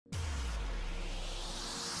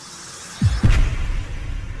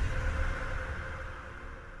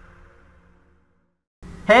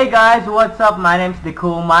Hey guys, what's up? My name's the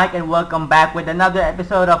Cool Mike and welcome back with another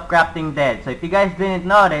episode of Crafting Dead. So if you guys didn't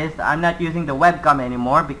notice, I'm not using the webcam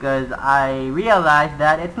anymore because I realized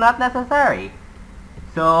that it's not necessary.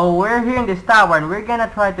 So we're here in this tower and we're gonna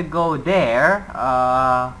try to go there.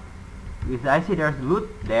 Because I see there's loot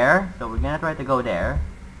there, so we're gonna try to go there.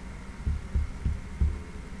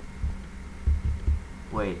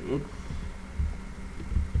 Wait,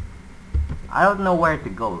 I don't know where to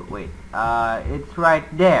go. Wait, it's right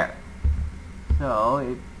there. So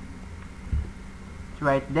it's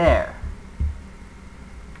right there.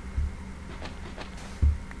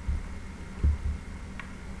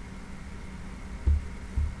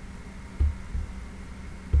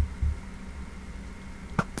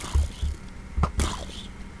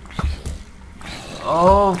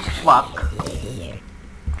 Oh fuck.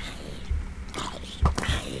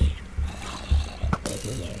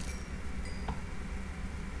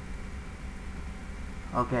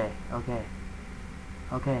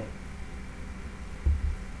 Okay.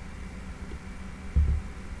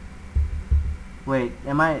 Wait,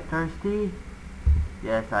 am I thirsty?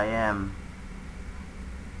 Yes, I am.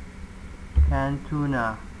 Canned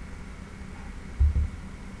tuna.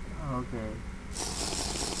 Okay.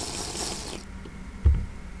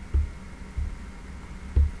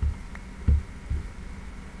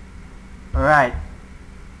 Alright.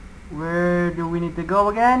 Where do we need to go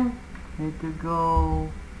again? Need to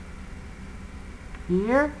go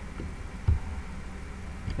here?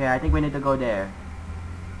 Yeah, I think we need to go there.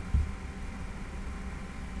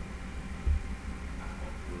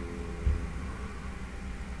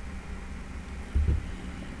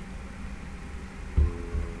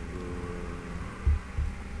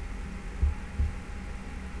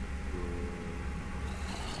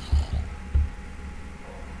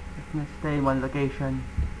 Let's stay in one location.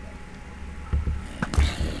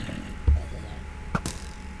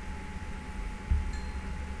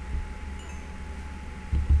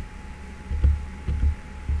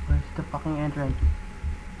 Where's the fucking entrance?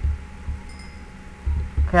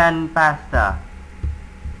 Canned pasta.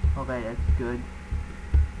 Okay, that's good.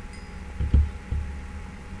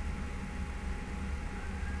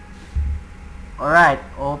 Alright,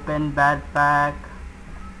 open backpack.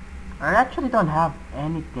 I actually don't have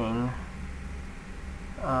anything.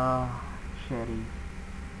 Shitty.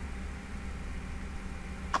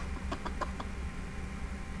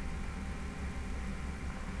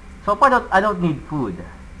 So far, I don't need food.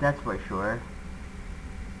 That's for sure.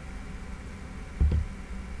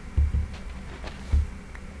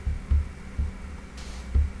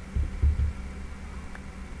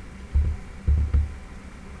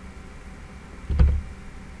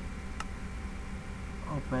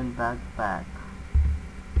 Open backpack.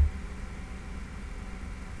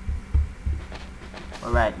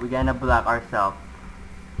 Alright, we're gonna block ourselves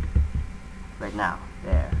right now.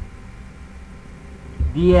 There.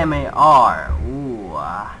 DMAR. Ooh.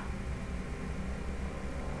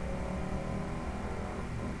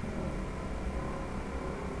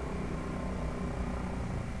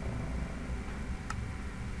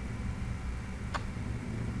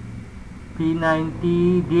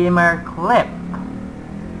 P90 DMR clip.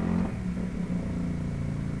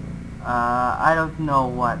 I don't know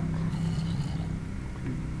what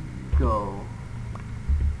to go.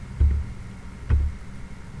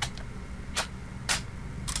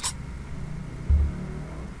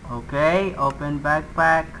 Okay, open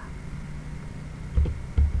backpack.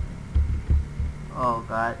 Oh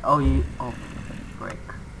god. Oh, frick.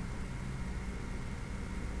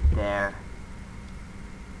 There.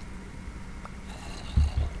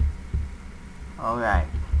 Alright.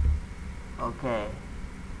 Okay.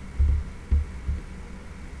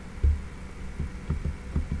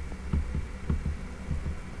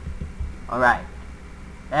 Alright.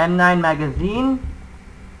 M9 magazine.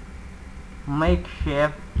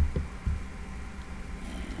 Makeshift.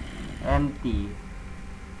 Empty.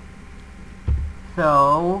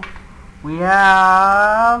 So we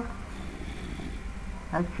have,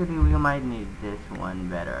 actually we might need this one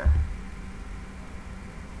better.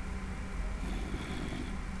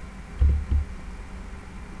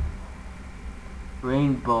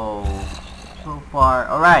 Rainbow. So far.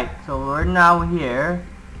 Alright, so we're now here.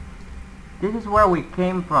 This is where we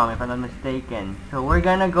came from, if I'm not mistaken. So we're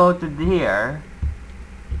gonna go to here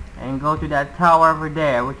and go to that tower over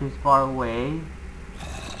there, which is far away.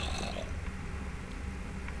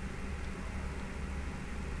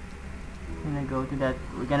 We're gonna go to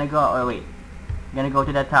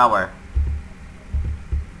that tower.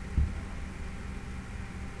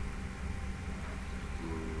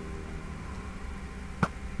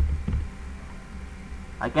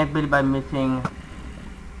 I can't believe I'm missing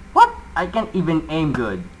I can't even aim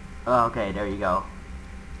good. Oh, okay, there you go.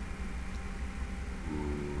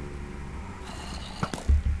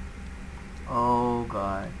 Oh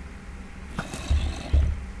god.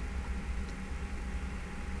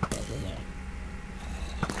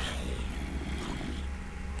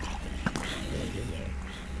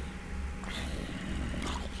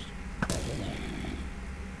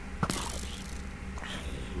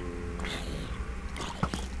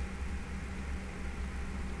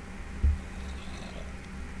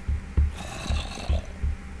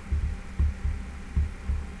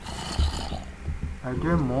 Are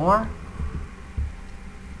there more?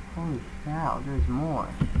 Holy cow, there's more.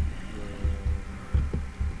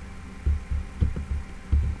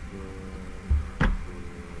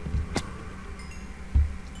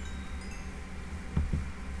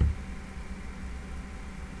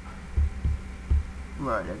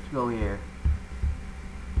 Right, let's go here.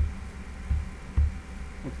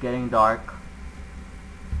 It's getting dark.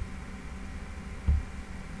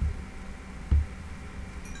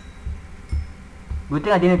 Good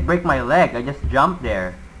thing I didn't break my leg. I just jumped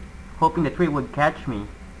there, hoping the tree would catch me.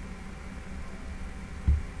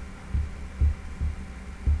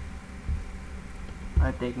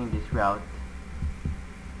 I'm taking this route.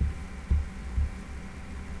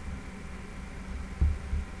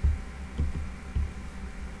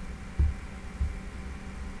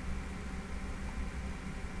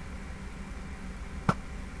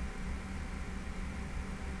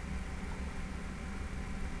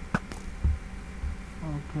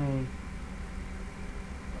 Okay.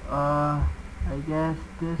 I guess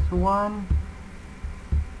this one.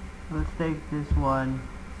 Let's take this one.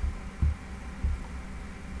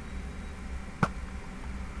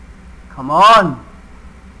 Come on!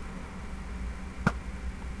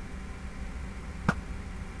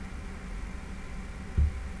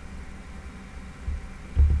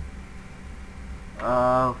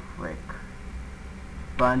 Oh, frick.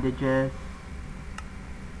 Bandages.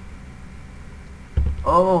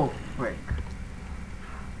 Oh, frick.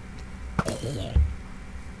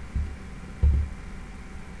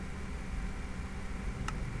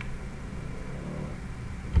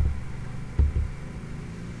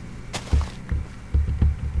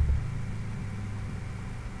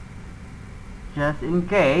 Just in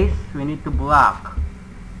case, we need to block.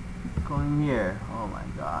 Going here. Oh my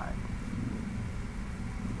god.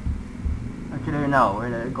 Actually, no,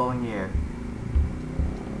 we're going here.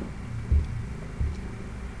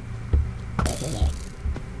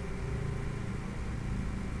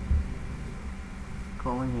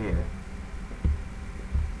 Going here.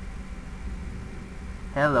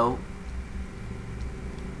 Hello.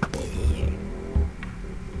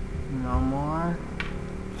 No more.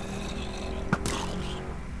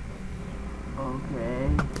 Okay.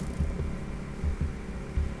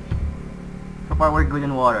 So far we're good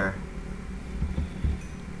in water.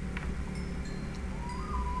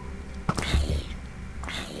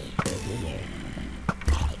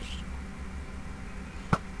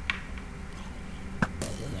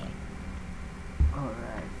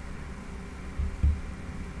 Alright.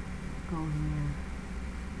 Go here.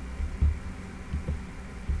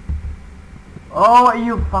 Oh, are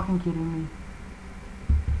you fucking kidding me?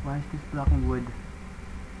 Why is this blocking wood?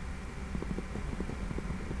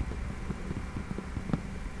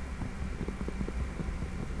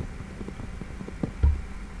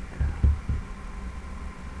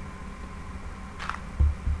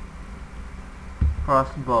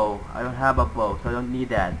 Crossbow. I don't have a bow, so I don't need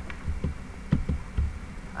that.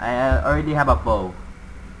 I already have a bow.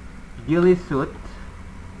 Ghillie suit.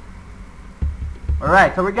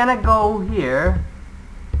 Alright, so we're gonna go here.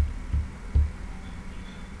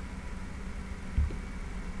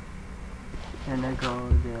 And I go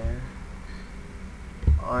there.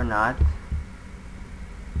 Or not.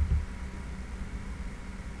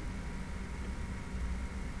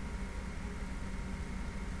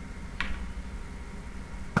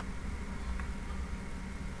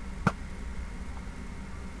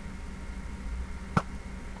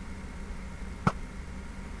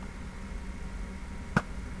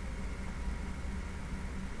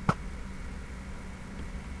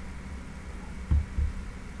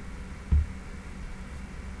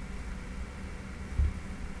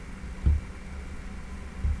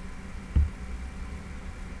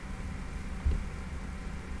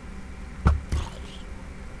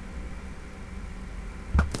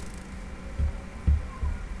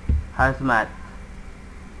 Hazmat.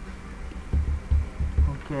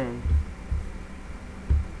 Okay.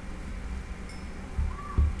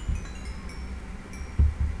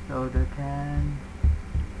 Soda can.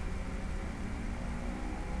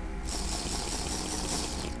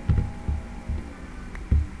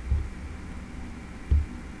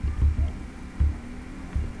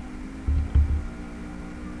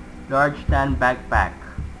 Large tan backpack.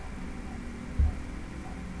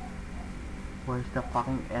 Where's the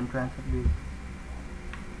fucking entrance of this?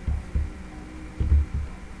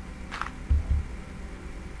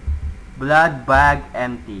 Blood bag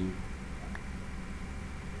empty.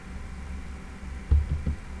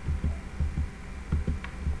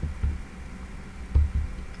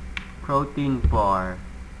 Protein bar.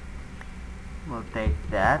 We'll take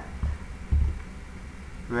that.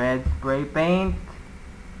 Red spray paint.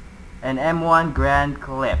 An M1 Grand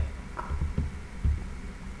clip.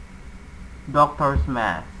 Doctor's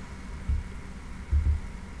mask.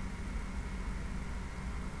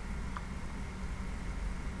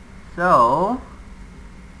 So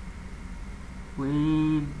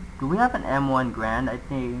do we have an M1 Grand? I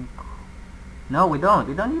think no, we don't.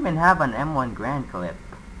 We don't even have an M1 Grand clip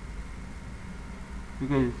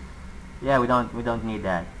because yeah, we don't need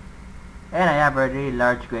that. And I have already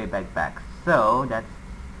large gray backpack, so that's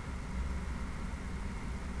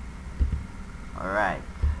alright.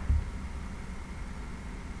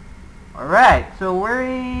 Alright, so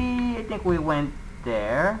I think we went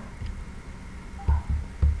there.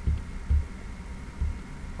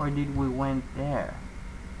 Or did we went there?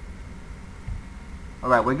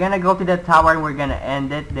 Alright, we're gonna go to the tower and we're gonna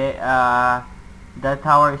end it. The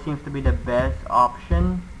tower seems to be the best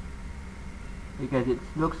option because it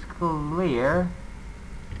looks clear.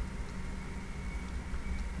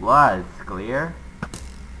 Was clear.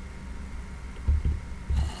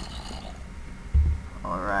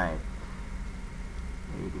 Alright.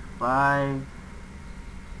 85.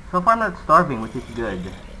 So far I'm not starving, which is good.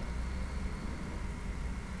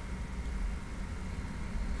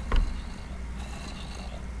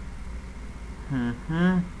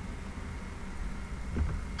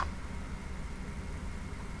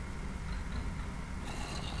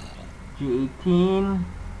 G18.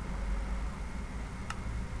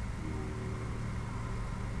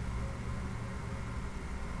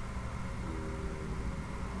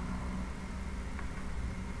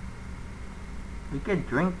 We could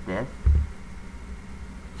drink this.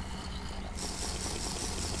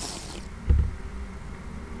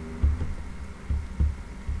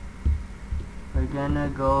 We're gonna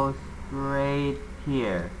go straight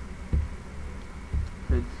here.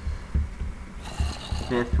 So it's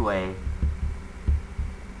this way.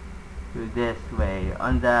 To this way.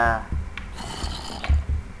 On the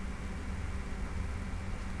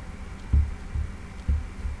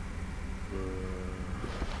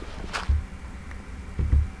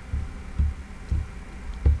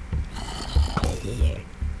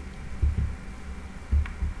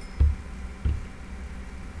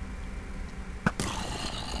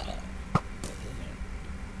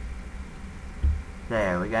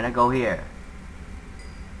there, we're gonna go here.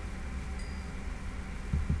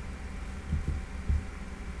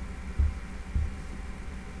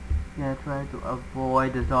 Gonna try to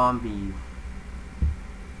avoid the zombies.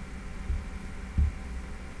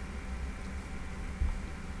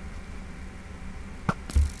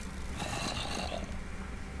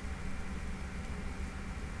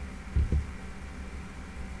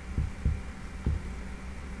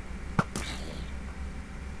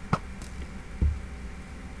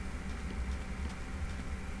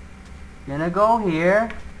 Gonna go here,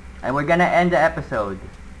 and we're gonna end the episode.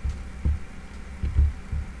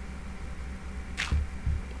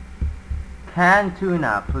 Canned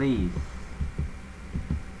tuna, please.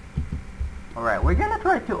 Alright, we're gonna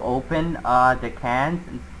try to open the cans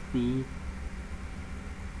and see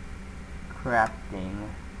crafting.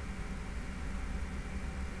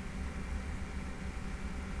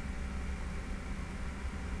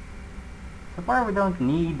 So far we don't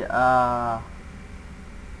need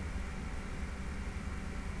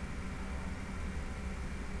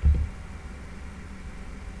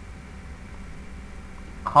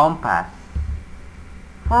compass.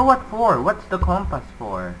 For what for? What's the compass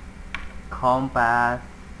for? Compass.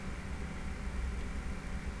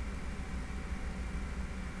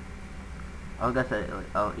 I guess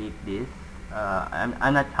I'll eat this.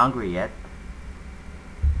 I'm not hungry yet.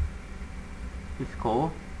 It's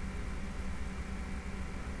cool.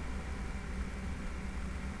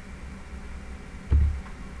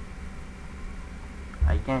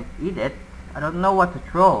 I can't eat it. I don't know what to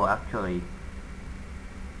throw actually.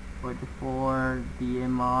 44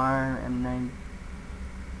 DMR M9.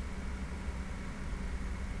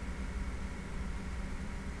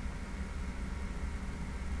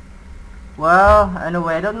 Well,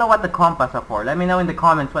 anyway, I don't know what the compass are for. Let me know in the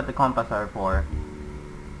comments what the compass are for.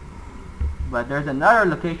 But there's another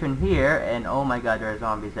location here, and oh my god, there are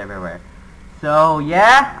zombies everywhere. So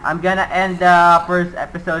yeah, I'm gonna end the first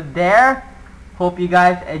episode there. Hope you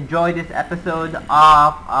guys enjoy this episode of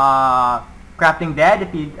Crafting Dead. If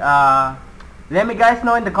you let me guys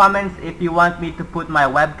know in the comments if you want me to put my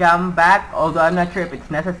webcam back, although I'm not sure if it's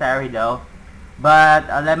necessary though. But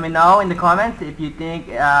let me know in the comments if you think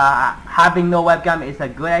having no webcam is a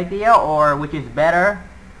good idea or which is better.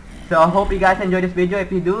 So I hope you guys enjoy this video.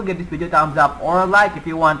 If you do, give this video a thumbs up or a like if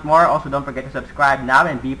you want more. Also, don't forget to subscribe now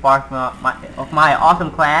and be part of my awesome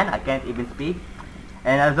clan. I can't even speak.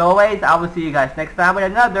 And as always, I will see you guys next time with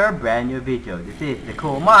another brand new video. This is the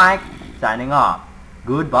Cool Mike signing off.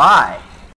 Goodbye.